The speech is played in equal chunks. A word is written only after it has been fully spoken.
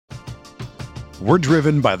We're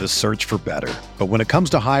driven by the search for better. But when it comes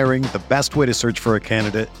to hiring, the best way to search for a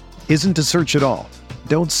candidate isn't to search at all.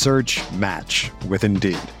 Don't search, match with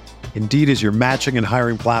Indeed. Indeed is your matching and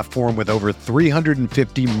hiring platform with over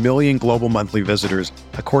 350 million global monthly visitors,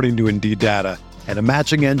 according to Indeed data, and a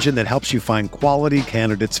matching engine that helps you find quality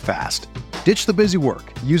candidates fast. Ditch the busy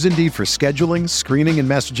work. Use Indeed for scheduling, screening, and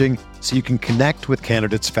messaging so you can connect with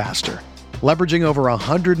candidates faster. Leveraging over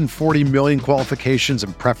 140 million qualifications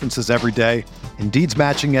and preferences every day, Indeed's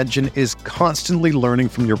matching engine is constantly learning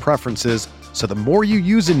from your preferences, so the more you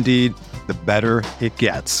use Indeed, the better it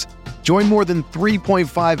gets. Join more than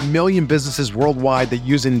 3.5 million businesses worldwide that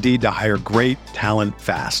use Indeed to hire great talent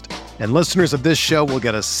fast. And listeners of this show will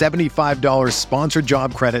get a $75 sponsored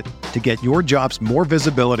job credit to get your jobs more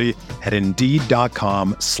visibility at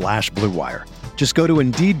Indeed.com/Blue Wire. Just go to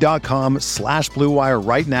Indeed.com/Blue Wire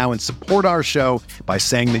right now and support our show by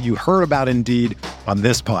saying that you heard about Indeed on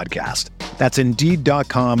this podcast. That's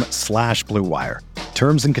Indeed.com/Blue Wire.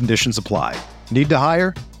 Terms and conditions apply. Need to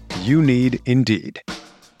hire? You need Indeed.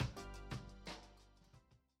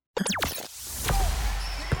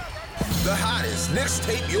 The hottest Knicks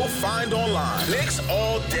tape you'll find online. Knicks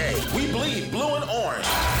all day. We bleed blue and orange.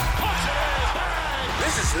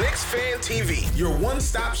 This is Knicks Fan TV, your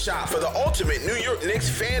one-stop shop for the ultimate New York Knicks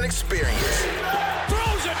fan experience.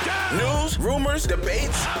 Throws it down. News, rumors,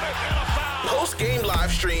 debates, post-game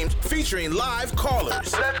live streams featuring live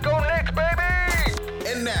callers. Let's go Knicks, baby!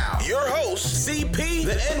 And now, your host, CP,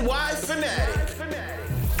 the NY Fanatic.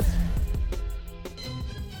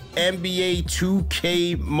 NBA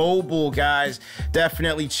 2K Mobile, guys.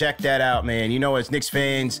 Definitely check that out, man. You know, as Knicks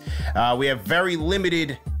fans, we have very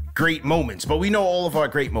limited great moments, but we know all of our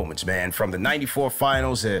great moments, man. From the 94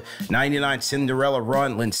 finals, the 99 Cinderella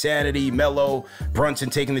run, Linsanity, Melo, Brunson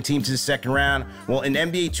taking the team to the second round. Well, in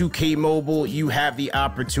NBA 2K Mobile, you have the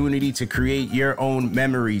opportunity to create your own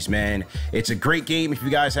memories, man. It's a great game. If you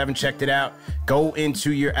guys haven't checked it out, go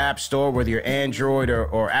into your app store, whether you're Android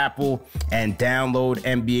or Apple, and download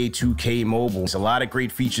NBA 2K Mobile. There's a lot of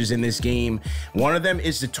great features in this game. One of them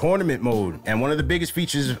is the tournament mode, and one of the biggest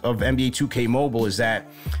features of NBA 2K Mobile is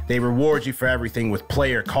that they reward you for everything with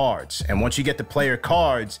player cards. And once you get the player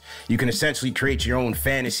cards, you can essentially create your own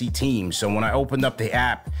fantasy team. So when I opened up the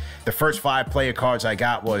app, the first 5 player cards I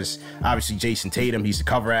got was obviously Jason Tatum. He's the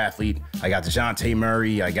cover athlete. I got DeJounte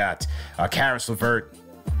Murray. I got Karis LeVert,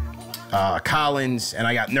 Collins, and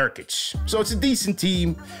I got Nurkic. So it's a decent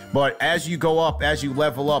team, but as you go up, as you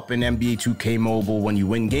level up in NBA 2K Mobile, when you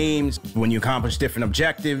win games, when you accomplish different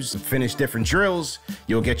objectives, finish different drills,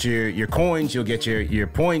 you'll get your coins, you'll get your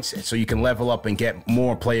points, so you can level up and get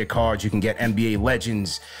more player cards. You can get NBA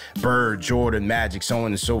legends, Bird, Jordan, Magic, so on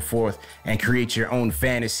and so forth, and create your own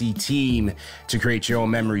fantasy team to create your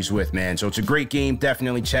own memories with, man. So it's a great game.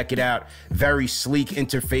 Definitely check it out. Very sleek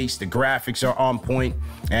interface. The graphics are on point,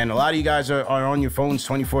 and a lot of you guys are on your phones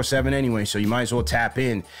 24/7 anyway, so you might as well tap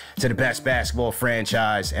in to the best basketball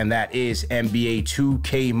franchise, and that is NBA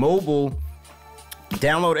 2K Mobile.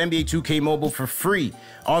 Download NBA 2K Mobile for free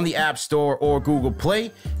on the App Store or Google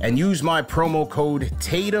Play and use my promo code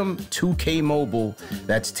Tatum2K Mobile.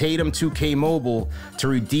 That's Tatum2K Mobile to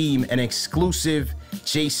redeem an exclusive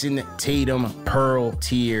Jason Tatum Pearl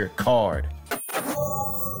tier card.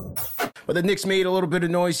 But the Knicks made a little bit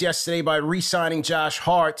of noise yesterday by re-signing Josh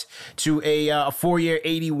Hart to a 4-year,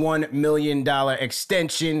 $81 million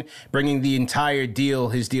extension, bringing the entire deal,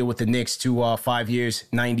 his deal with the Knicks, to 5 years,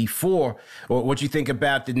 $94. What do you think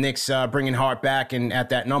about the Knicks bringing Hart back and at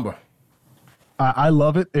that number? I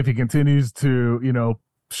love it if he continues to,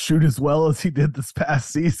 shoot as well as he did this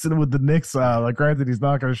past season with the Knicks. Granted, he's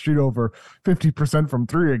not going to shoot over 50% from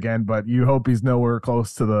three again, but you hope he's nowhere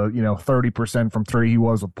close to the 30% from three he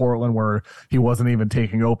was with Portland, where he wasn't even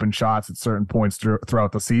taking open shots at certain points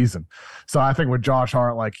throughout the season. So I think with Josh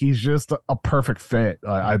Hart, he's just a perfect fit.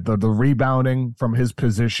 The rebounding from his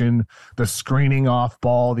position, the screening off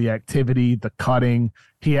ball, the activity, the cutting.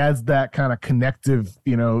 He has that kind of connective,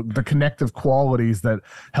 the connective qualities that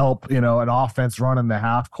help, an offense run in the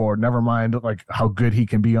half court. Never mind how good he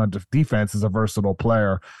can be on defense as a versatile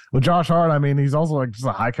player. With Josh Hart, he's also just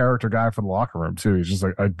a high character guy for the locker room too. He's just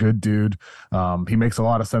a good dude. He makes a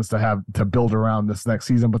lot of sense to build around this next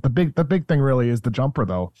season. But the big thing really is the jumper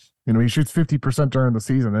though. He shoots 50% during the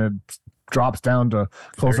season and it drops down to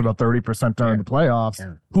closer to 30% during the playoffs.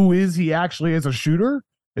 Yeah. Who is he actually as a shooter?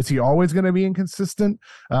 Is he always going to be inconsistent?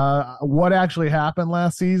 What actually happened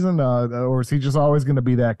last season? Or is he just always going to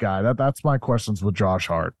be that guy? That's my questions with Josh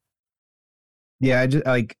Hart. Yeah,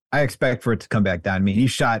 I expect for it to come back down. He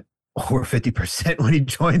shot over 50% when he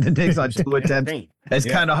joined the Knicks on 2 attempts It's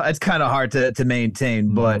kind of hard to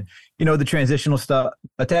maintain, but the transitional stuff,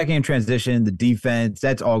 attacking and transition, the defense,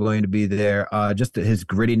 that's all going to be there. Just his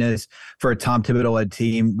grittiness for a Tom Thibodeau-led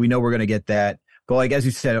team, we know we're going to get that. But like as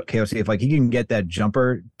you said, KOC, if like he can get that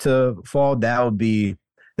jumper to fall, that would be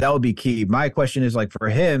key. My question is like for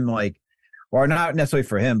him, like, or not necessarily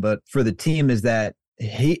for him, but for the team, is that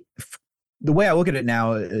the way I look at it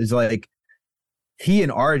now is like he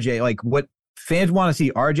and RJ, like what fans want to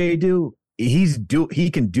see RJ do, he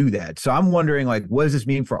can do that. So I'm wondering, like, what does this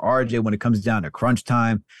mean for RJ when it comes down to crunch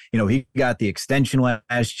time? He got the extension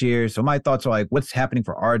last year. So my thoughts are like, what's happening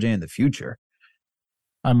for RJ in the future?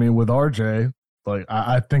 I mean, with RJ, like,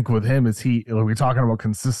 I think with him is we're talking about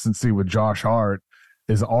consistency with Josh Hart.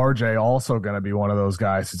 Is RJ also going to be one of those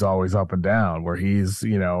guys who's always up and down, where he's,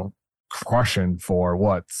 crushing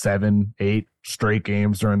for 7, 8 straight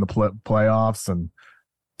games during the playoffs, and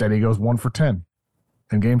then he goes 1 for 10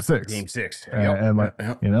 in Game 6. Game 6, and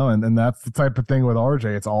that's the type of thing with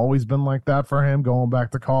RJ. It's always been like that for him going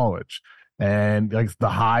back to college. And like the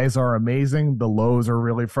highs are amazing, the lows are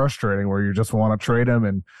really frustrating, where you just want to trade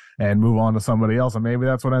him and move on to somebody else. And maybe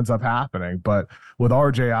that's what ends up happening. But with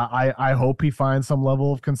RJ, I hope he finds some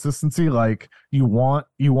level of consistency. Like you want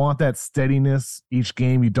that steadiness each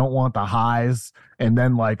game. You don't want the highs and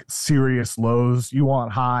then like serious lows. You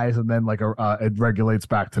want highs and then like it regulates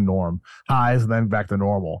back to norm. Highs and then back to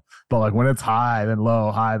normal. But like when it's high then low,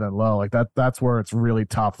 like that's where it's really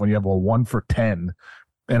tough when you have a 1 for 10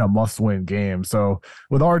 in a must-win game. So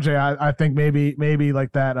with RJ, I think maybe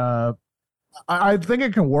like that. I think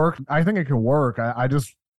it can work. I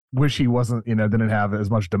just wish he wasn't, didn't have as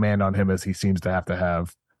much demand on him as he seems to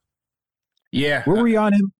have. Yeah. Where were you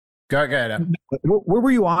on him? Go ahead. Where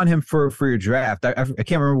were you on him for your draft? I can't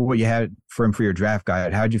remember what you had for him for your draft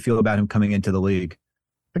guide. How did you feel about him coming into the league?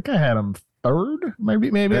 I think I had him third, maybe.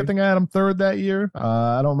 I think I had him third that year.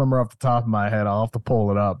 I don't remember off the top of my head. I'll have to pull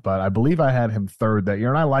it up, but I believe I had him third that year,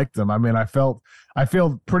 and I liked him. I mean, I feel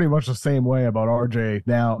pretty much the same way about RJ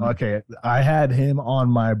now. Okay, I had him on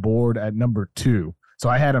my board at number 2, so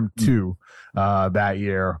I had him 2 that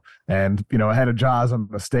year, and I had a Jaws a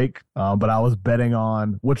mistake, but I was betting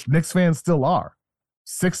on, which Knicks fans still are,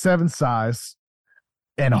 6'7" size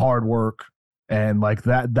and hard work. And like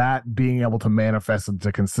that being able to manifest into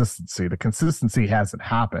consistency. The consistency hasn't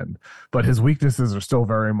happened, but his weaknesses are still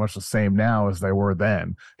very much the same now as they were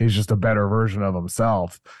then. He's just a better version of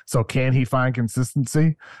himself. So can he find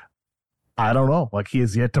consistency? I don't know. Like he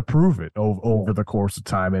has yet to prove it over the course of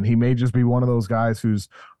time. And he may just be one of those guys who's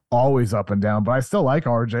always up and down, but I still like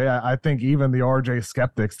RJ. I think even the RJ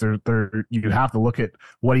skeptics, you have to look at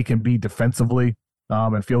what he can be defensively.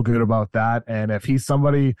 And feel good about that. And if he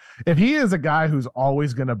is a guy who's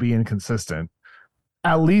always going to be inconsistent,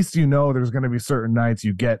 at least there's going to be certain nights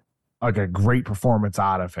you get like a great performance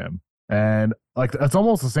out of him. And like it's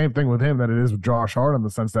almost the same thing with him that it is with Josh Hart, in the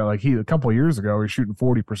sense that like a couple of years ago he's shooting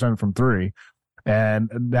 40% from 3, and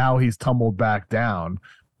now he's tumbled back down.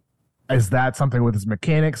 Is that something with his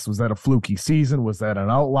mechanics? Was that a fluky season? Was that an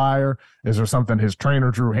outlier? Is there something his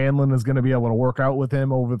trainer Drew Hanlon is going to be able to work out with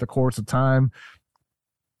him over the course of time?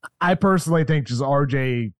 I personally think just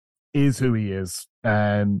RJ is who he is,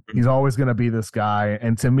 and he's always going to be this guy.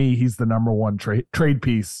 And to me, he's the number one trade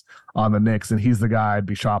piece on the Knicks, and he's the guy I'd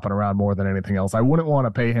be shopping around more than anything else. I wouldn't want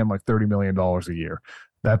to pay him like $30 million a year.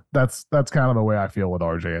 That's kind of the way I feel with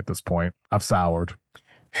RJ at this point. I've soured.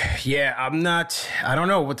 Yeah, I don't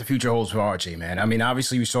know what the future holds for RJ, man. I mean,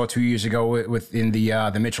 obviously we saw 2 years ago within the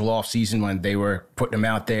Mitchell offseason when they were putting him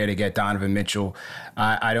out there to get Donovan Mitchell.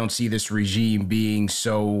 I don't see this regime being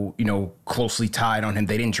so, closely tied on him.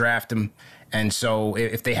 They didn't draft him. And so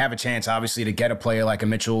if they have a chance, obviously, to get a player like a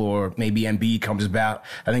Mitchell or maybe Embiid comes about,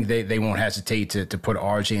 I think they won't hesitate to put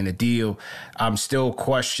RJ in the deal. I'm still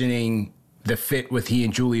questioning the fit with he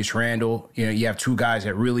and Julius Randle. You have two guys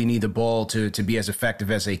that really need the ball to be as effective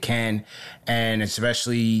as they can. And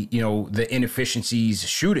especially, the inefficiencies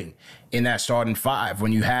shooting in that starting 5.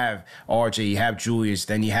 When you have RJ, you have Julius,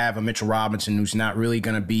 then you have a Mitchell Robinson who's not really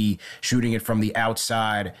going to be shooting it from the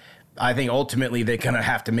outside. I think ultimately they're going to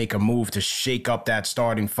have to make a move to shake up that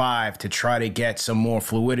starting 5 to try to get some more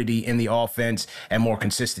fluidity in the offense and more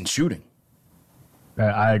consistent shooting.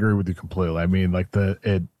 I agree with you completely. I mean, like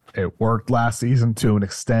it worked last season to an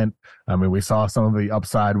extent. I mean, we saw some of the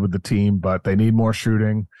upside with the team, but they need more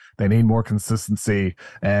shooting. They need more consistency.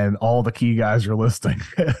 And all the key guys you're listing,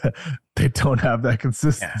 they don't have that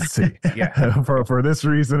consistency. Yeah. for this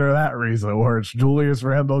reason or that reason, or it's Julius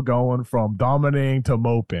Randle going from dominating to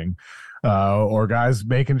moping, or guys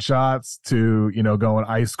making shots to, going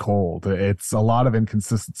ice cold. It's a lot of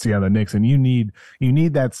inconsistency on the Knicks, and you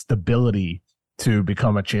need that stability to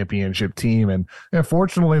become a championship team. And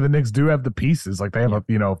fortunately, the Knicks do have the pieces. Like they have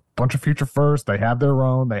a bunch of future first. They have their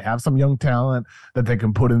own. They have some young talent that they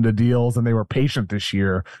can put into deals. And they were patient this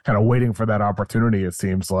year, kind of waiting for that opportunity. It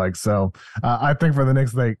seems like. So I think for the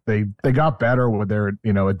Knicks, they got better with their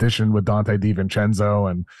addition with Dante DiVincenzo,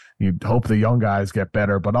 and you hope the young guys get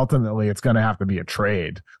better. But ultimately, it's going to have to be a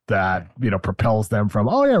trade that propels them from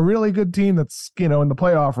really good team that's in the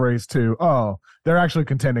playoff race to they're actually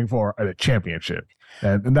contending for a championship,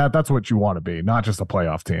 and that's what you want to be, not just a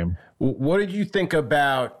playoff team. What did you think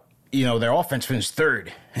about their offense finished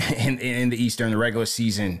third in the East during the regular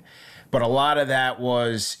season, but a lot of that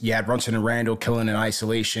was you had Brunson and Randall killing in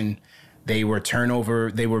isolation. They were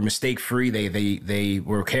mistake free. They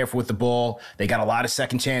were careful with the ball. They got a lot of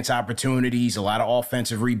second chance opportunities, a lot of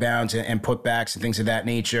offensive rebounds and putbacks and things of that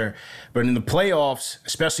nature. But in the playoffs,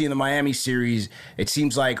 especially in the Miami series, it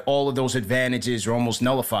seems like all of those advantages are almost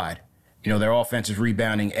nullified. Their offensive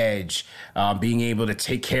rebounding edge, being able to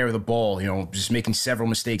take care of the ball, just making several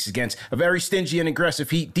mistakes against a very stingy and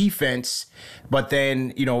aggressive Heat defense. But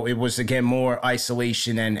then, it was, again, more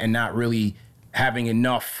isolation and not really having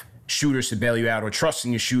enough shooters to bail you out or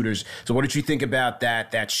trusting your shooters. So what did you think about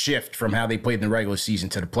that shift from how they played in the regular season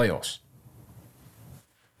to the playoffs?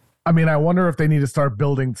 I mean, I wonder if they need to start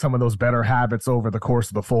building some of those better habits over the course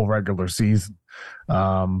of the full regular season.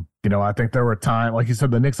 I think there were times, like you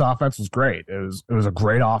said, the Knicks offense was great. It was a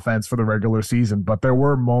great offense for the regular season, but there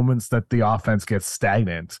were moments that the offense gets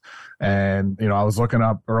stagnant. And, I was looking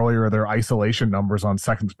up earlier their isolation numbers on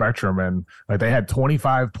Second Spectrum, and they had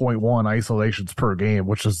 25.1 isolations per game,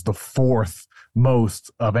 which is the fourth most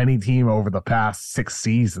of any team over the past 6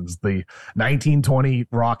 seasons. The 1920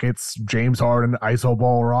 Rockets, James Harden iso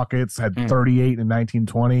ball Rockets, had 38 in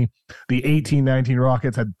 1920. The 18-19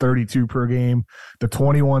 Rockets had 32 per game. The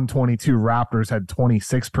 21-22 Raptors had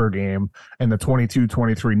 26 per game, and the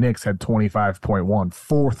 22-23 Knicks had 25.1,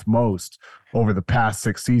 fourth most over the past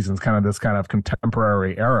 6 seasons, kind of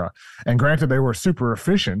contemporary era. And granted, they were super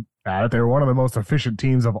efficient at it. They were one of the most efficient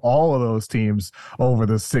teams of all of those teams over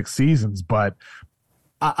the 6 seasons. But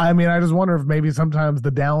I mean, I just wonder if maybe sometimes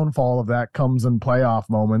the downfall of that comes in playoff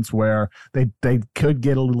moments where they could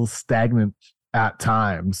get a little stagnant at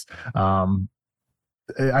times.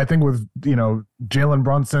 I think with, Jalen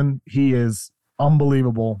Brunson, he is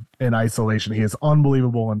unbelievable in isolation. He is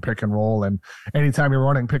unbelievable in pick and roll. And anytime you're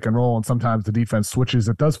running pick and roll and sometimes the defense switches,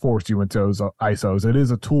 it does force you into those ISOs. It is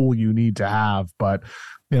a tool you need to have. But,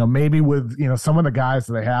 maybe with, some of the guys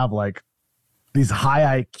that they have, like these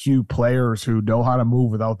high IQ players who know how to move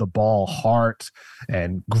without the ball, Hart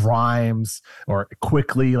and Grimes, or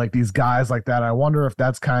quickly, like these guys like that. I wonder if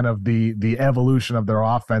that's kind of the evolution of their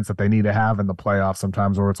offense that they need to have in the playoffs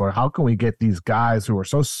sometimes, where it's like, how can we get these guys who are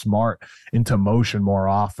so smart into motion more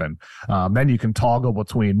often? Then you can toggle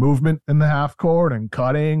between movement in the half court and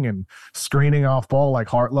cutting and screening off ball like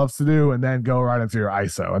Hart loves to do, and then go right into your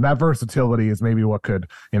ISO. And that versatility is maybe what could,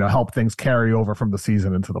 help things carry over from the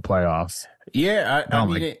season into the playoffs. Yeah, I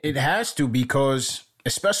mean, it has to, because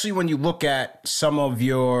especially when you look at some of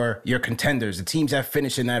your contenders, the teams that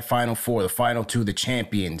finish in that Final Four, the Final Two, the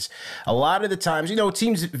champions, a lot of the times,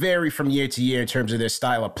 teams vary from year to year in terms of their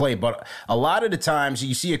style of play, but a lot of the times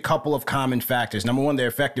you see a couple of common factors. Number one, their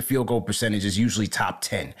effective field goal percentage is usually top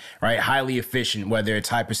 10, right? Highly efficient, whether it's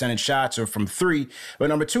high percentage shots or from three. But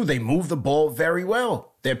number two, they move the ball very well.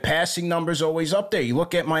 Their passing numbers always up there. You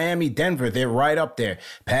look at Miami, Denver, they're right up there.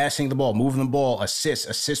 Passing the ball, moving the ball,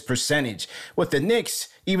 assist percentage. With the Knicks,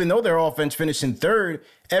 even though their offense finished in third,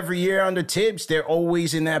 every year under Tibbs, they're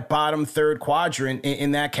always in that bottom third quadrant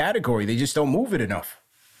in that category. They just don't move it enough.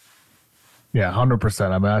 Yeah,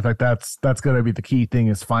 100%. I mean, I think that's going to be the key thing,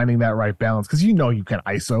 is finding that right balance, because you can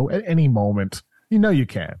ISO at any moment. You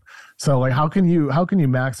can. So like, how can you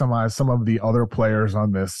maximize some of the other players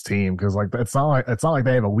on this team? Because like, it's not like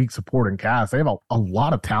they have a weak supporting cast. They have a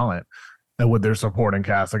lot of talent with their supporting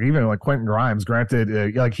cast. Like even like Quentin Grimes, granted,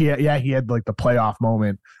 he had like the playoff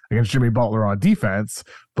moment against Jimmy Butler on defense,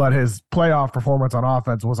 but his playoff performance on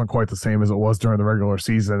offense wasn't quite the same as it was during the regular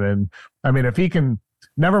season. And I mean, if he can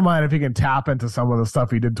tap into some of the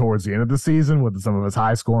stuff he did towards the end of the season with some of his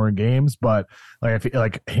high scoring games, but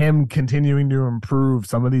like him continuing to improve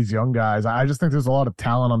some of these young guys, I just think there's a lot of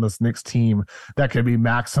talent on this Knicks team that could be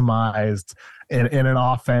maximized in an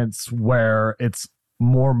offense where it's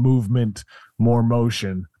more movement, more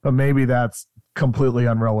motion, but maybe that's completely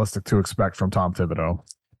unrealistic to expect from Tom Thibodeau.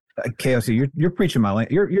 KOC, you're preaching my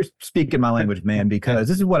language. You're speaking my language, man, because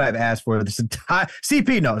this is what I've asked for this entire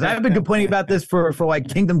CP knows. I've been complaining about this for like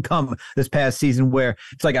Kingdom Come this past season, where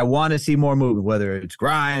it's like I want to see more movement, whether it's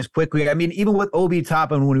Grimes quickly. I mean, even with Obi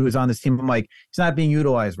Toppin when he was on this team, I'm like, he's not being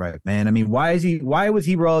utilized right, man. I mean, why was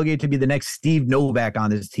he relegated to be the next Steve Novak on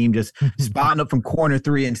this team, just spotting up from corner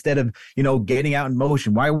three instead of, getting out in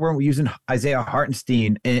motion? Why weren't we using Isaiah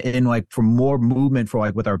Hartenstein in like for more movement for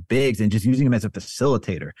like with our bigs and just using him as a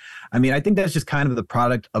facilitator? I mean, I think that's just kind of the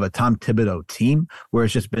product of a Tom Thibodeau team where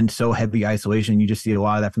it's just been so heavy isolation. You just see a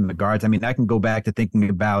lot of that from the guards. I mean, I can go back to thinking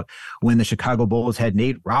about when the Chicago Bulls had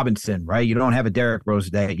Nate Robinson, right? You don't have a Derrick Rose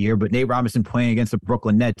that year, but Nate Robinson playing against the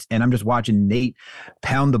Brooklyn Nets. And I'm just watching Nate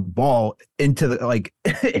pound the ball into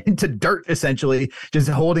into dirt, essentially, just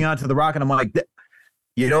holding onto the rock. And I'm like,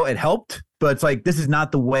 it helped, but it's like, this is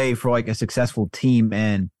not the way for like a successful team.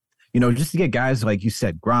 And just to get guys, like you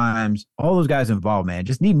said, Grimes, all those guys involved, man,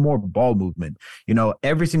 just need more ball movement.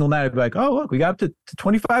 Every single night I'd be like, oh, look, we got up to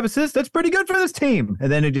 25 assists. That's pretty good for this team.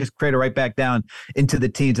 And then it just crater right back down into the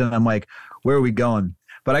teens. And I'm like, where are we going?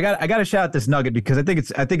 But I got to shout out this nugget because I think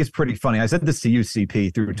it's pretty funny. I said this to you,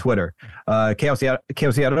 CP, through Twitter. KLC,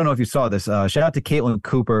 I don't know if you saw this. Shout out to Caitlin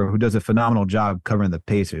Cooper, who does a phenomenal job covering the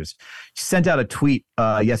Pacers. She sent out a tweet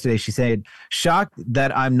yesterday. She said, shocked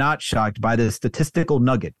that I'm not shocked by the statistical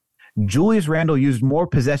nugget. Julius Randle used more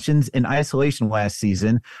possessions in isolation last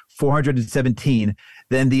season, 417,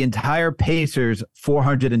 than the entire Pacers,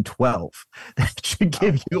 412. That should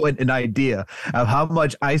give you an idea of how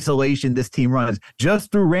much isolation this team runs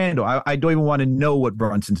just through Randle. I don't even want to know what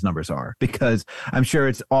Brunson's numbers are because I'm sure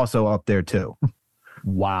it's also up there too.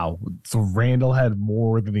 Wow. So Randle had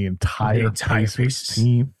more than the entire Pacers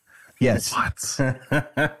team? Yes. What?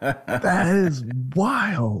 That is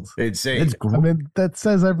wild. Insane. I mean, that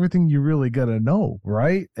says everything you really got to know,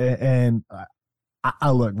 right? And I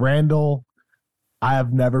look, Randle, I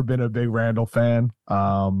have never been a big Randle fan.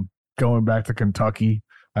 Going back to Kentucky,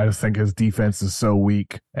 I just think his defense is so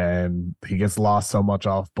weak and he gets lost so much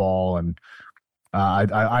off ball. And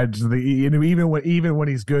I just, even when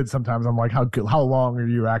he's good, sometimes I'm like, how long are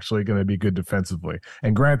you actually going to be good defensively?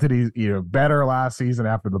 And granted, he's better last season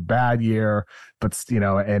after the bad year, but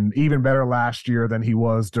and even better last year than he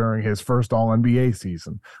was during his first All NBA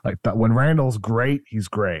season. Like that, when Randall's great, he's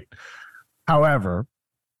great. However,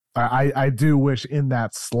 I do wish in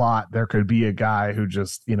that slot there could be a guy who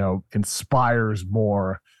just inspires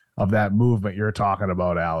more of that movement you're talking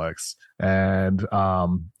about, Alex. And,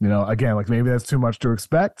 again, like maybe that's too much to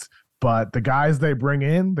expect, but the guys they bring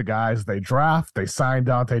in, the guys they draft, they signed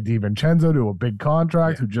Dante DiVincenzo to a big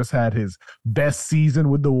contract, who just had his best season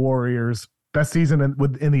with the Warriors, best season in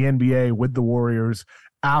the NBA with the Warriors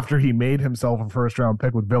after he made himself a first-round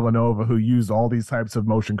pick with Villanova, who used all these types of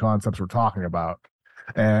motion concepts we're talking about.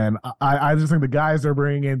 And I just think the guys they're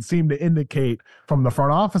bringing in seem to indicate from the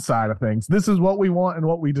front office side of things, this is what we want and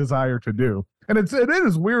what we desire to do. And it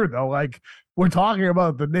is weird though. Like we're talking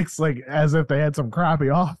about the Knicks like as if they had some crappy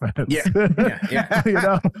offense. Yeah.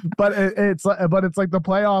 But it's like the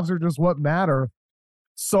playoffs are just what matter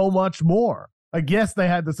so much more. Like, yes, they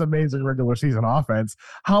had this amazing regular season offense.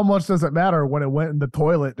 How much does it matter when it went in the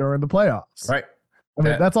toilet during the playoffs? Right. I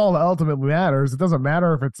mean, that's all that ultimately matters. It doesn't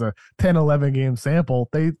matter if it's a 10, 11 game sample.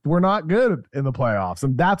 They were not good in the playoffs,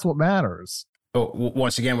 and that's what matters.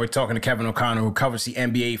 Once again, we're talking to Kevin O'Connor, who covers the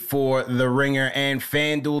NBA for The Ringer and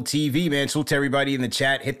FanDuel TV, man. So to everybody in the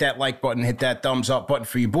chat, hit that like button, hit that thumbs up button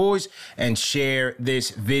for you boys, and share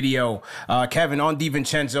this video. Kevin, on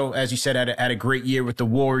DiVincenzo, as you said, had a great year with the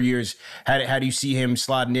Warriors. How do you see him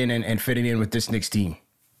slotting in and fitting in with this Knicks team?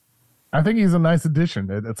 I think he's a nice addition.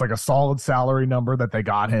 It's like a solid salary number that they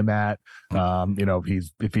got him at.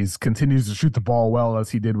 If he's continues to shoot the ball well as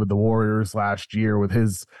he did with the Warriors last year, with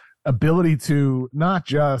his ability to not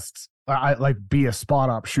just be a spot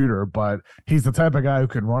up shooter, but he's the type of guy who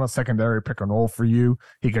can run a secondary pick and roll for you.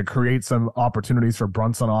 He could create some opportunities for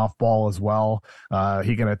Brunson off ball as well.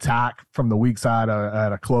 He can attack from the weak side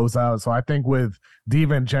at a closeout. So I think with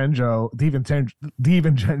DiVincenzo,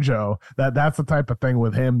 that's the type of thing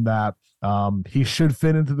with him that he should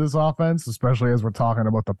fit into this offense, especially as we're talking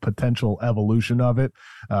about the potential evolution of it.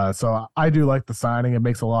 So I do like the signing. It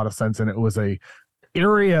makes a lot of sense, and it was a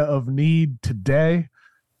area of need today.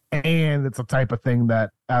 And it's a type of thing that,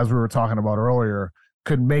 as we were talking about earlier,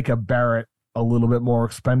 could make a Barrett a little bit more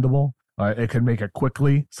expendable. It could make it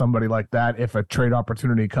quickly, somebody like that, if a trade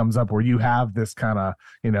opportunity comes up where you have this kind of,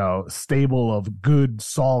 stable of good,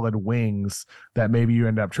 solid wings that maybe you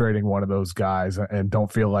end up trading one of those guys and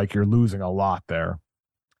don't feel like you're losing a lot there.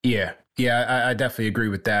 Yeah, Yeah, I definitely agree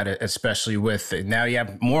with that, especially with now you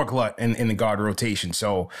have more glut in the guard rotation.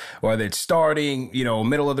 So whether it's starting,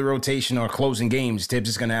 middle of the rotation or closing games, Tibbs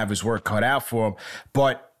is going to have his work cut out for him.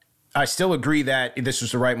 But I still agree that this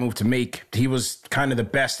was the right move to make. He was kind of the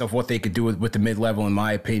best of what they could do with the mid-level, in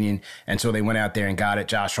my opinion. And so they went out there and got it.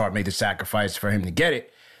 Josh Hart made the sacrifice for him to get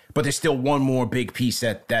it. But there's still one more big piece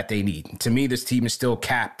that they need. To me, this team is still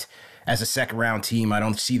capped as a second-round team. I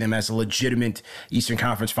don't see them as a legitimate Eastern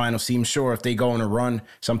Conference Finals team. Sure, if they go on a run,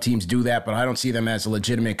 some teams do that, but I don't see them as a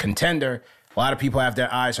legitimate contender. A lot of people have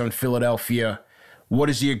their eyes on Philadelphia. What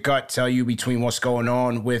does your gut tell you between what's going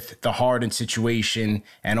on with the Harden situation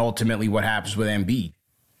and ultimately what happens with Embiid?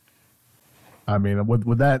 I mean,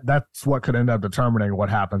 with that, that's what could end up determining what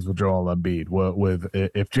happens with Joel Embiid. With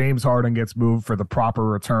if James Harden gets moved for the proper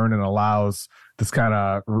return and allows this kind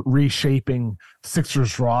of reshaping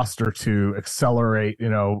Sixers roster to accelerate,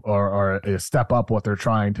 or step up what they're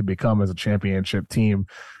trying to become as a championship team.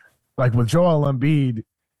 Like with Joel Embiid,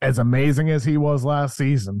 as amazing as he was last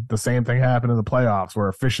season, the same thing happened in the playoffs where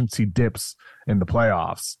efficiency dips in the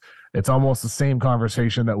playoffs. It's almost the same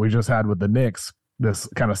conversation that we just had with the Knicks. This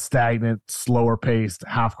kind of stagnant, slower paced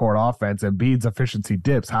half-court offense, and Embiid's efficiency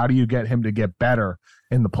dips. How do you get him to get better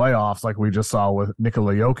in the playoffs like we just saw with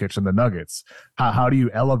Nikola Jokic and the Nuggets? How do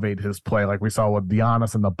you elevate his play like we saw with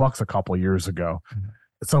Giannis and the Bucks a couple years ago? Mm-hmm.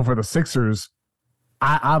 So for the Sixers,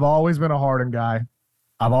 I've always been a Harden guy.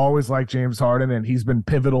 I've always liked James Harden, and he's been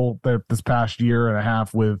pivotal this past year and a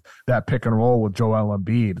half with that pick and roll with Joel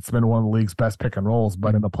Embiid. It's been one of the league's best pick and rolls,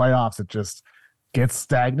 but in the playoffs, it just gets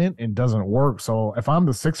stagnant and doesn't work. So if I'm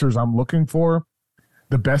the Sixers, I'm looking for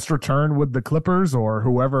the best return with the Clippers or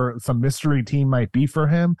whoever some mystery team might be for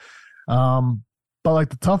him. But like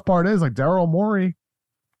the tough part is like Daryl Morey,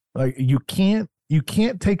 like you can't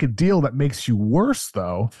take a deal that makes you worse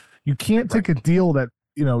though. You can't take a deal that,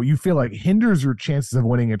 you feel like hinders your chances of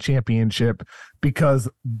winning a championship, because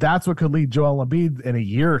that's what could lead Joel Embiid in a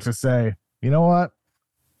year to say, you know what?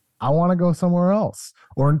 I want to go somewhere else,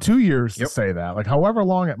 or in 2 years to say that, like however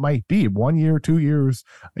long it might be, 1 year, 2 years,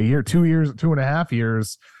 a year, 2 years, 2.5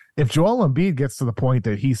 years. If Joel Embiid gets to the point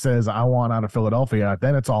that he says, I want out of Philadelphia,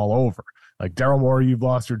 then it's all over. Like Daryl Morey, you've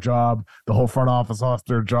lost your job. The whole front office lost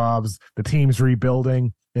their jobs. The team's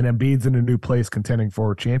rebuilding, and Embiid's in a new place contending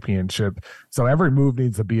for a championship. So every move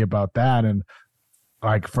needs to be about that. And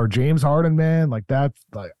like for James Harden, man, like that's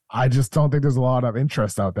like, I just don't think there's a lot of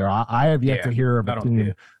interest out there. I have yet to hear of a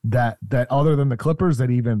team that other than the Clippers that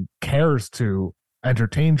even cares to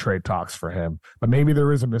entertain trade talks for him. But maybe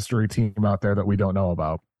there is a mystery team out there that we don't know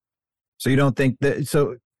about. So you don't think that?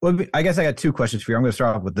 So I guess I got two questions for you. I'm going to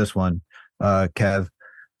start off with this one, Kev.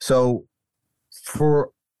 So for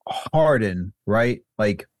Harden, right?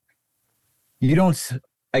 Like you don't.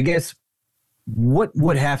 I guess what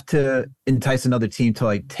would have to entice another team to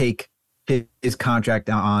like take his contract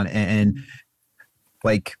on and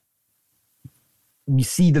like you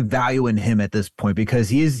see the value in him at this point, because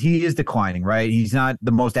he is declining, right? He's not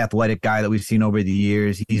the most athletic guy that we've seen over the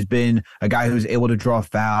years. He's been a guy who's able to draw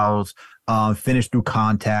fouls, finish through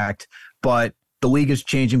contact, but the league is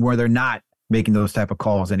changing where they're not making those type of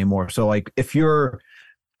calls anymore. So like if you're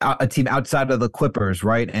a team outside of the Clippers,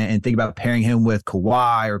 right, and think about pairing him with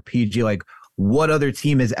Kawhi or PG, like what other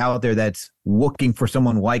team is out there that's looking for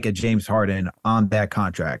someone like a James Harden on that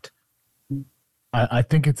contract? I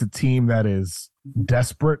think it's a team that is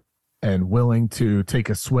desperate and willing to take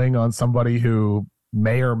a swing on somebody who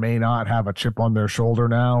may or may not have a chip on their shoulder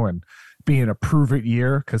now and be in a prove-it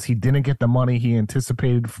year, because he didn't get the money he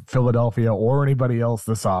anticipated from Philadelphia or anybody else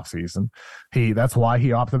this offseason. That's why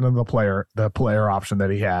he opted into the player option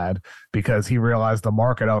that he had, because he realized the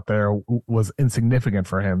market out there was insignificant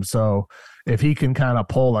for him. So if he can kind of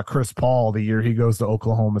pull a Chris Paul the year he goes to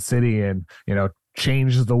Oklahoma City and,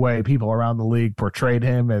 changes the way people around the league portrayed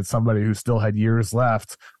him as somebody who still had years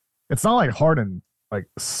left, it's not like Harden like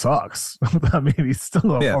sucks. I mean, he's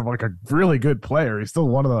still like a really good player. He's still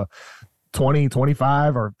one of the 20,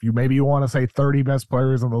 25, or maybe you want to say 30 best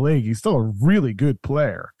players in the league. He's still a really good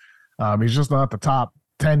player. He's just not the top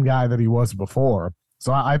 10 guy that he was before.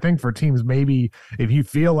 So I think for teams, maybe if you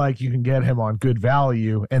feel like you can get him on good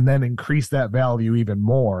value and then increase that value even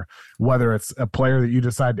more, whether it's a player that you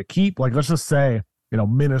decide to keep, like let's just say,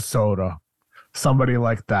 Minnesota, somebody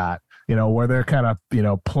like that, where they're kind of,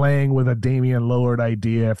 playing with a Damian Lillard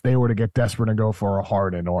idea if they were to get desperate and go for a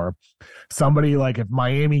Harden, or somebody like if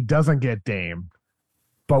Miami doesn't get Dame,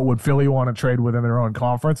 but would Philly want to trade within their own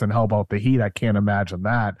conference and help out the Heat? I can't imagine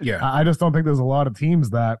that. Yeah. I just don't think there's a lot of teams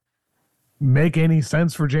that make any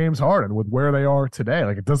sense for James Harden with where they are today.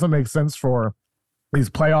 Like it doesn't make sense for these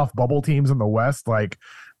playoff bubble teams in the West, like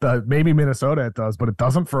Maybe Minnesota it does, but it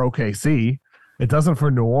doesn't for OKC. It doesn't for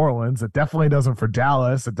New Orleans. It definitely doesn't for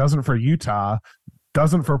Dallas. It doesn't for Utah.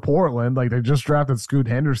 Doesn't for Portland. Like, they just drafted Scoot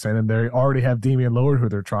Henderson, and they already have Damian Lillard who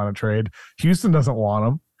they're trying to trade. Houston doesn't want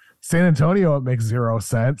him. San Antonio, it makes zero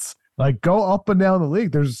sense. Like, go up and down the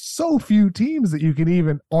league. There's so few teams that you can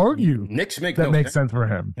even argue Knicks make makes sense for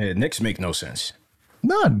him. Yeah, Knicks make no sense.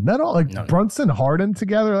 None, not all. Like None. Brunson, Harden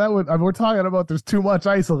together. That would. I mean, we're talking about. There's too much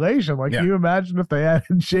isolation. Like, can you imagine if they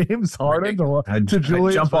added James Harden to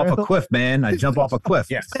Julius? I'd jump off a cliff, man. I'd jump off a cliff.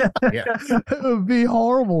 Yeah. It would be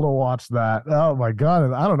horrible to watch that. Oh my god!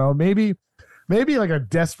 And I don't know. Maybe like a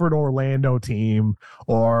desperate Orlando team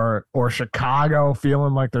or Chicago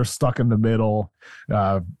feeling like they're stuck in the middle.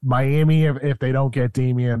 Miami if they don't get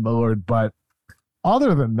Damian Lillard. But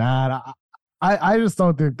other than that, I just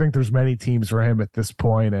don't think there's many teams for him at this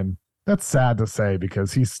point, and that's sad to say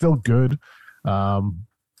because he's still good.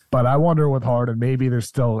 But I wonder with Harden, maybe there's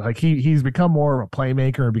still like he's become more of a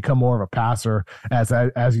playmaker and become more of a passer,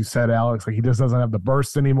 as you said, Alex. Like, he just doesn't have the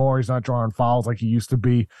burst anymore. He's not drawing fouls like he used to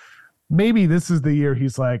be. Maybe this is the year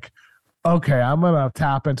he's like, okay, I'm gonna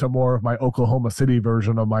tap into more of my Oklahoma City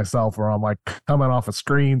version of myself, where I'm like coming off of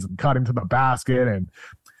screens and cutting to the basket, and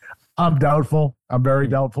I'm doubtful. I'm very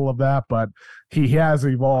doubtful of that, but he has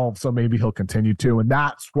evolved, so maybe he'll continue to, and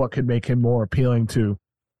that's what could make him more appealing to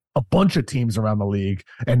a bunch of teams around the league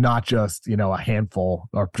and not just, a handful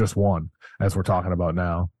or just one, as we're talking about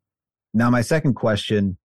now. Now, my second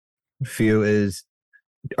question for you is,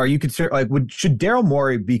 are you concerned, should Daryl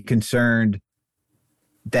Morey be concerned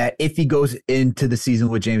that if he goes into the season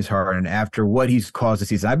with James Harden after what he's caused this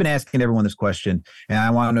season? I've been asking everyone this question, and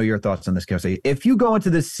I want to know your thoughts on this, Kelsey. If you go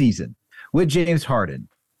into this season with James Harden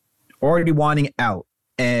already wanting out,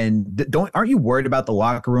 and aren't you worried about the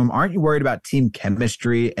locker room? Aren't you worried about team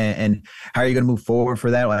chemistry and how are you going to move forward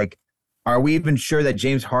for that? Like, are we even sure that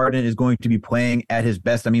James Harden is going to be playing at his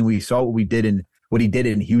best? I mean, we saw what he did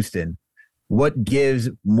in Houston. What gives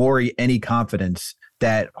Morey any confidence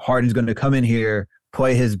that Harden's going to come in here,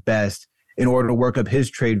 play his best in order to work up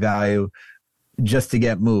his trade value just to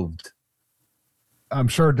get moved? I'm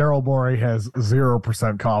sure Daryl Morey has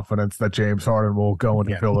 0% confidence that James Harden will go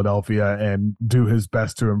into Philadelphia and do his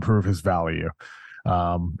best to improve his value.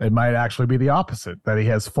 It might actually be the opposite, that he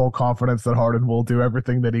has full confidence that Harden will do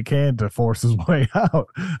everything that he can to force his way out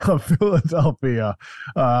of Philadelphia.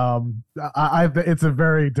 It's a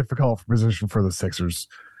very difficult position for the Sixers.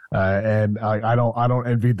 And I don't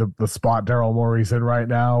envy the spot Daryl Morey's in right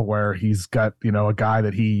now, where he's got, a guy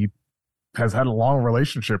that he has had a long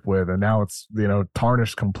relationship with, and now it's,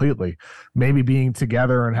 tarnished completely. Maybe being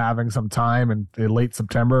together and having some time in late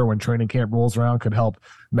September when training camp rolls around could help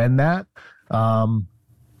mend that.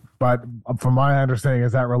 But from my understanding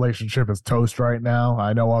is that relationship is toast right now.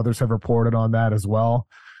 I know others have reported on that as well.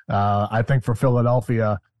 I think for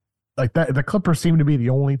Philadelphia, like that, the Clippers seem to be the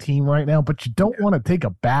only team right now, but you don't want to take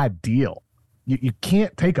a bad deal. You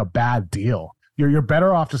can't take a bad deal. You're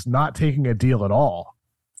better off just not taking a deal at all.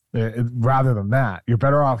 Rather than that, you're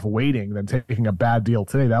better off waiting than taking a bad deal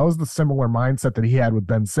today. That was the similar mindset that he had with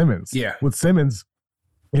Ben Simmons. Yeah. With Simmons,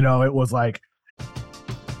 it was like,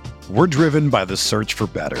 we're driven by the search for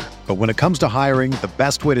better. But when it comes to hiring, the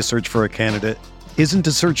best way to search for a candidate isn't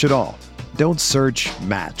to search at all. Don't search,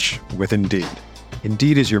 match with Indeed.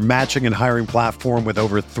 Indeed is your matching and hiring platform with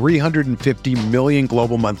over 350 million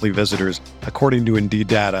global monthly visitors, according to Indeed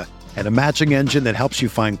data, and a matching engine that helps you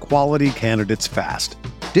find quality candidates fast.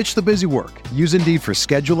 Ditch the busy work. Use Indeed for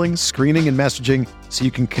scheduling, screening, and messaging so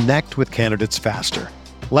you can connect with candidates faster.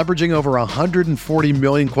 Leveraging over 140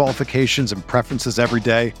 million qualifications and preferences every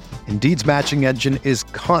day, Indeed's matching engine is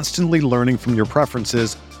constantly learning from your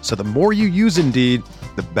preferences, so the more you use Indeed,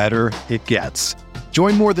 the better it gets.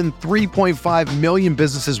 Join more than 3.5 million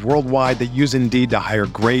businesses worldwide that use Indeed to hire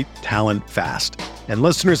great talent fast. And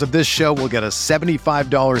listeners of this show will get a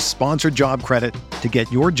 $75 sponsored job credit to get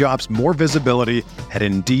your jobs more visibility at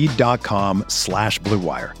Indeed.com/Blue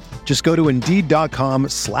Wire. Just go to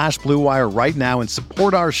Indeed.com/Blue Wire right now and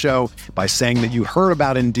support our show by saying that you heard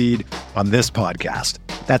about Indeed on this podcast.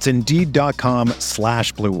 That's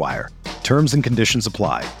Indeed.com/Blue Wire. Terms and conditions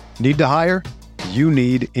apply. Need to hire? You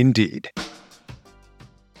need Indeed.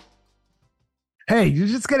 Hey, you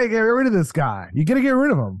just got to get rid of this guy. You got to get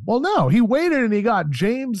rid of him. Well, no, he waited and he got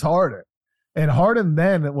James Harden. And Harden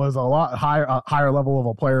then was a lot higher level of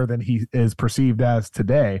a player than he is perceived as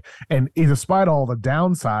today. And despite all the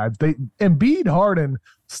downsides, Embiid Harden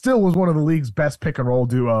still was one of the league's best pick and roll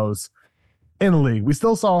duos in the league. We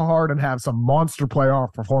still saw Harden have some monster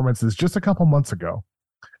playoff performances just a couple months ago.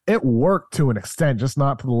 It worked to an extent, just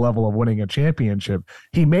not to the level of winning a championship.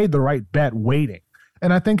 He made the right bet waiting.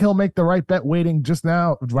 And I think he'll make the right bet waiting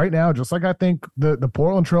right now, just like I think the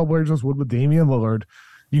Portland Trailblazers would with Damian Lillard.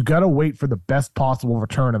 You got to wait for the best possible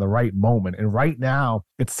return in the right moment. And right now,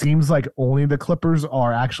 it seems like only the Clippers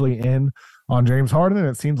are actually in on James Harden, and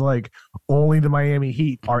it seems like only the Miami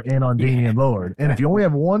Heat are in on Damian Lillard. And if you only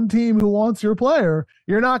have one team who wants your player,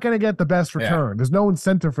 you're not going to get the best return. There's no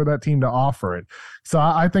incentive for that team to offer it. So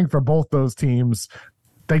I think for both those teams,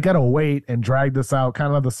 they got to wait and drag this out,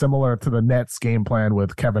 kind of similar to the Nets game plan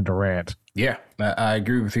with Kevin Durant. Yeah, I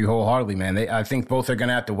agree with you wholeheartedly, man. I think both are going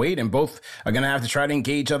to have to wait, and both are going to have to try to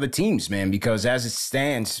engage other teams, man, because as it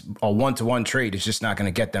stands, a one-to-one trade is just not going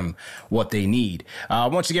to get them what they need.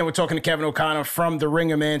 Once again, we're talking to Kevin O'Connor from The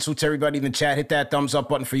Ringer, man. So to everybody in the chat, hit that thumbs up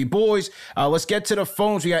button for you boys. Let's get to the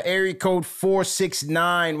phones. We got area code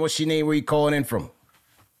 469. What's your name? Where you calling in from?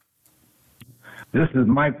 This is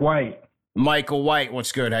Mike White. Michael White,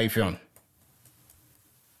 what's good? How you feeling?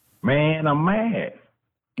 Man, I'm mad.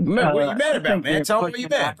 Man, what are you mad about, man? Tell me what you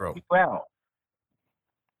mad, bro. Well,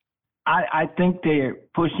 I think they're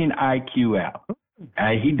pushing IQ out.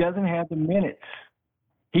 He doesn't have the minutes.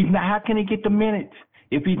 He's not. How can he get the minutes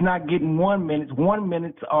if he's not getting 1 minute? 1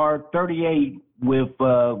 minute are 38 with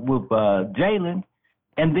Jalen,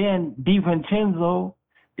 and then DiVincenzo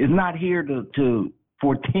is not here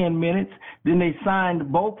for 10 minutes. Then they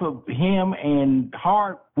signed both of him and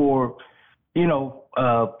Hart for,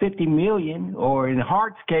 $50 million, or in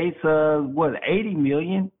Hart's case, 80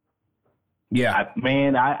 million. Yeah,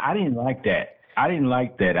 I didn't like that.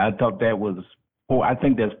 I thought that was I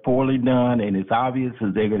think that's poorly done, and it's obvious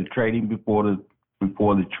that they're going to trade him before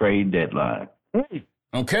the trade deadline.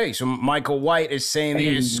 Okay, so Michael White is saying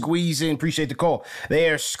they're squeezing, appreciate the call, they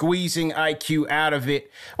are squeezing IQ out of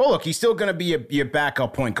it. Well, look, he's still going to be your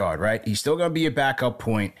backup point guard, right? He's still going to be a backup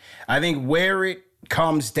point. I think where it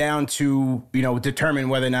comes down to, determine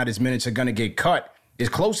whether or not his minutes are going to get cut is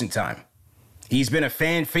closing time. He's been a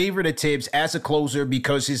fan favorite of Tibbs as a closer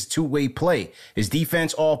because his two-way play. His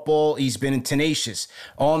defense off ball, he's been tenacious.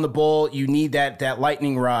 On the ball, you need that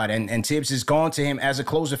lightning rod, and Tibbs has gone to him as a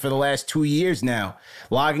closer for the last 2 years now,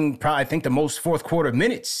 logging probably, I think, the most fourth quarter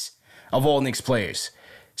minutes of all Knicks players.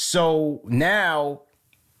 So now,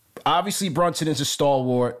 obviously, Brunson is a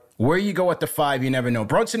stalwart. Where you go at the 5, you never know.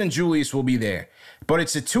 Brunson and Julius will be there, but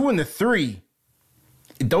it's the 2 and the 3.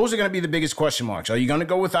 Those are going to be the biggest question marks. Are you going to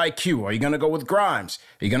go with IQ? Are you going to go with Grimes?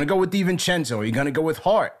 Are you going to go with DiVincenzo? Are you going to go with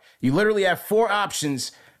Hart? You literally have 4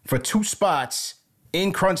 options for 2 spots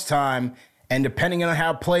in crunch time, and depending on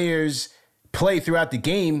how players play throughout the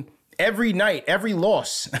game, every night, every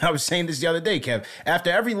loss, I was saying this the other day, Kev,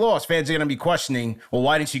 after every loss, fans are going to be questioning, well,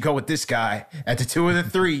 why didn't you go with this guy at the 2 or the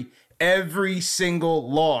 3? Every single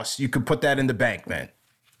loss, you could put that in the bank, man.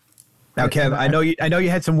 Now, Kev, I know you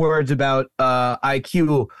had some words about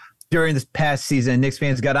IQ during this past season. Knicks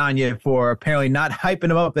fans got on you for apparently not hyping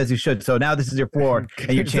him up as you should. So now this is your floor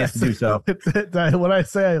and your chance to do so. When I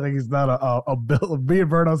say I think he's not me and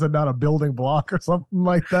Verno said not a building block or something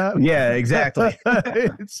like that. Yeah, exactly.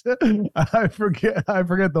 I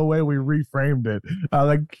forget the way we reframed it.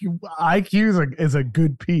 IQ is a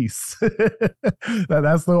good piece.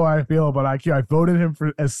 That's the way I feel about IQ. I voted him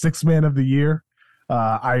as 6th man of the year.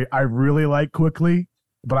 I really like Quickly,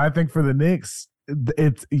 but I think for the Knicks,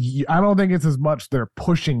 I don't think it's as much they're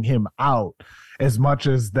pushing him out as much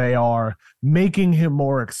as they are making him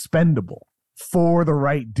more expendable for the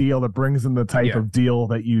right deal that brings in the type of deal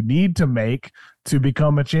that you need to make to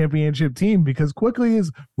become a championship team, because Quickly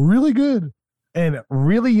is really good and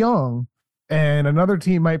really young, and another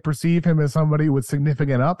team might perceive him as somebody with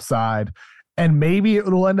significant upside, and maybe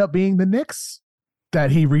it'll end up being the Knicks that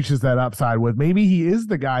he reaches that upside with. Maybe he is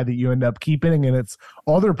the guy that you end up keeping, and it's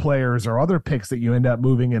other players or other picks that you end up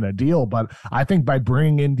moving in a deal. But I think by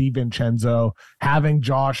bringing in DiVincenzo, having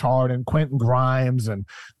Josh Hart and Quentin Grimes and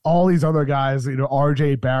all these other guys,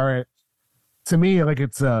 RJ Barrett, to me, like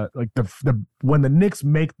it's when the Knicks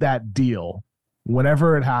make that deal,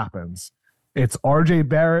 whenever it happens, it's RJ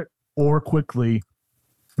Barrett or Quickly.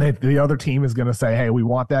 The other team is going to say, hey, we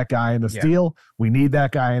want that guy in this deal. We need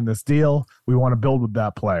that guy in this deal. We want to build with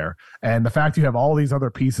that player. And the fact you have all these other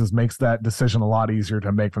pieces makes that decision a lot easier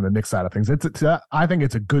to make from the Knicks side of things. I think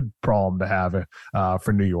it's a good problem to have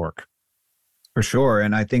for New York. For sure.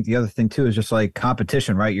 And I think the other thing, too, is just like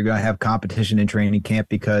competition, right? You're going to have competition in training camp,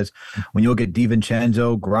 because when you look at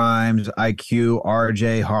DiVincenzo, Grimes, IQ,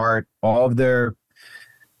 RJ, Hart, all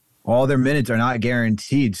their minutes are not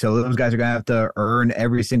guaranteed. So those guys are going to have to earn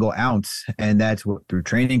every single ounce. And that's through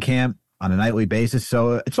training camp on a nightly basis.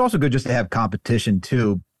 So it's also good just to have competition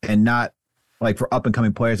too, and not like for up and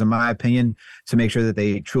coming players, in my opinion, to make sure that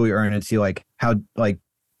they truly earn and see like how like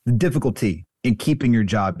the difficulty in keeping your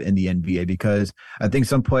job in the NBA, because I think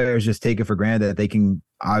some players just take it for granted that they can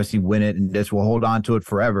obviously win it and just will hold on to it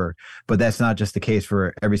forever. But that's not just the case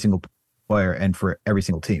for every single player and for every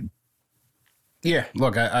single team. Yeah,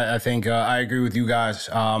 look, I think I agree with you guys.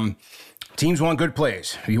 Teams want good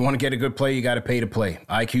players. If you want to get a good player, you got to pay to play.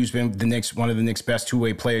 IQ's been one of the Knicks' best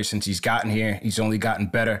two-way players since he's gotten here. He's only gotten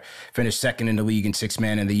better. Finished second in the league in Sixth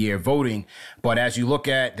Man of the Year voting. But as you look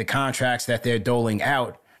at the contracts that they're doling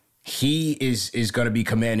out, he is going to be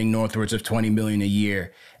commanding northwards of $20 million a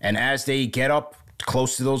year. And as they get up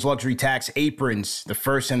close to those luxury tax aprons, the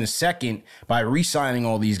first and the second, by re-signing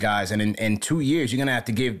all these guys, and in 2 years, you're going to have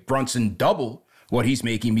to give Brunson double what he's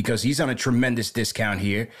making because he's on a tremendous discount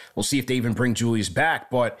here. We'll see if they even bring Julius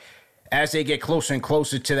back. But as they get closer and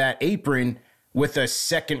closer to that apron with a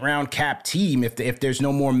second-round cap team, if there's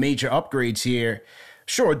no more major upgrades here,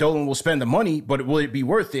 sure, Dolan will spend the money, but will it be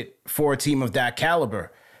worth it for a team of that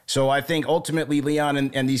caliber? So I think ultimately Leon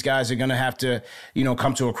and these guys are going to have to,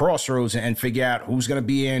 come to a crossroads and figure out who's going to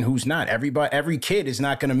be in, who's not. Every kid is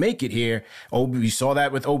not going to make it here. We saw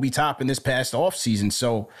that with Obi Toppin this past offseason.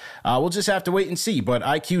 So we'll just have to wait and see. But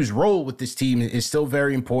IQ's role with this team is still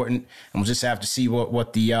very important, and we'll just have to see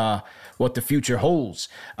what the future holds.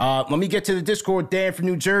 Let me get to the Discord. Dan from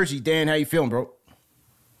New Jersey. Dan, how you feeling, bro?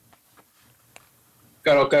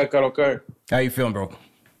 Got okay. How you feeling, bro?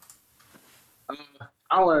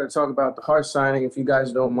 I wanted to talk about the Hart signing, if you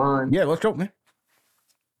guys don't mind. Yeah, let's go, man.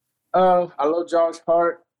 I love Josh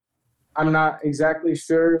Hart. I'm not exactly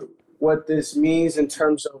sure what this means in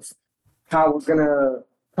terms of how we're going to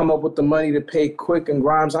come up with the money to pay Quick and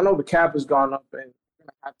Grimes. I know the cap has gone up and we're going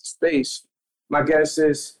to have the space. My guess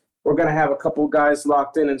is we're going to have a couple guys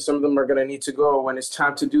locked in, and some of them are going to need to go when it's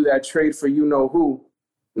time to do that trade for you-know-who.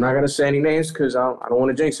 I'm not going to say any names because I don't want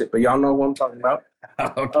to jinx it, but y'all know what I'm talking about.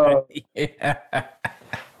 Okay.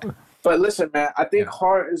 But listen, man, I think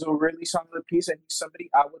Hart is a really solid piece, and he's somebody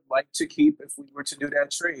I would like to keep if we were to do that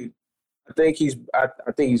trade. I think he's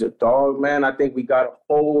a dog, man. I think we got a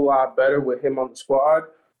whole lot better with him on the squad.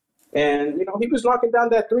 And, he was knocking down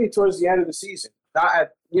that three towards the end of the season.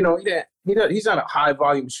 He's not a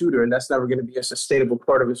high-volume shooter, and that's never going to be a sustainable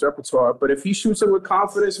part of his repertoire. But if he shoots it with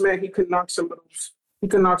confidence, man, he could knock some of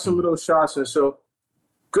those shots. And so,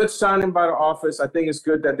 good signing by the office. I think it's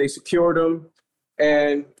good that they secured him.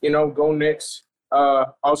 And, go Knicks.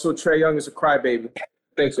 Also, Trae Young is a crybaby.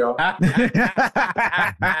 Thanks, y'all.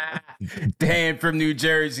 Dan from New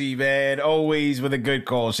Jersey, man. Always with a good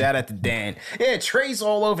call. Shout out to Dan. Yeah, Trae's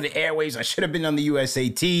all over the airwaves. I should have been on the USA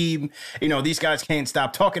team. These guys can't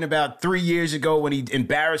stop talking about 3 years ago when he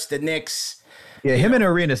embarrassed the Knicks. Yeah, him and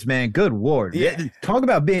Arenas, man. Good Lord. Yeah. Talk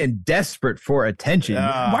about being desperate for attention.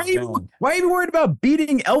 Why are you worried about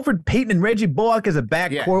beating Elfrid Payton and Reggie Bullock as a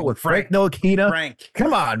backcourt with Frank Ntilikina?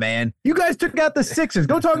 Come on, man. You guys took out the Sixers.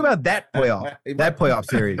 Go talk about that playoff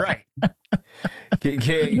series. Right.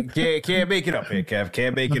 Can't make it up here, Kev.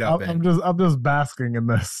 Can't make it up. I'm just basking in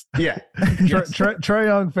this. Yeah. Trae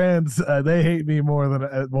Young fans, they hate me more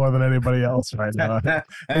than anybody else right now.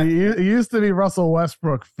 It used to be Russell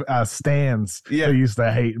Westbrook stans who used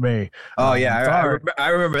to hate me. Oh yeah, I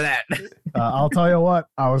remember that. I'll tell you what,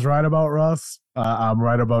 I was right about Russ. I'm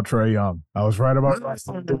right about Trae Young. I was right about Russ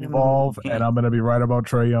to evolve, and I'm going to be right about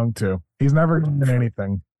Trae Young too. He's never going to do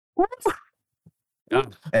anything.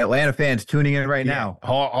 Atlanta fans tuning in right now.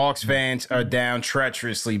 Hawks fans are down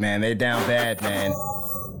treacherously, man. They're down bad, man.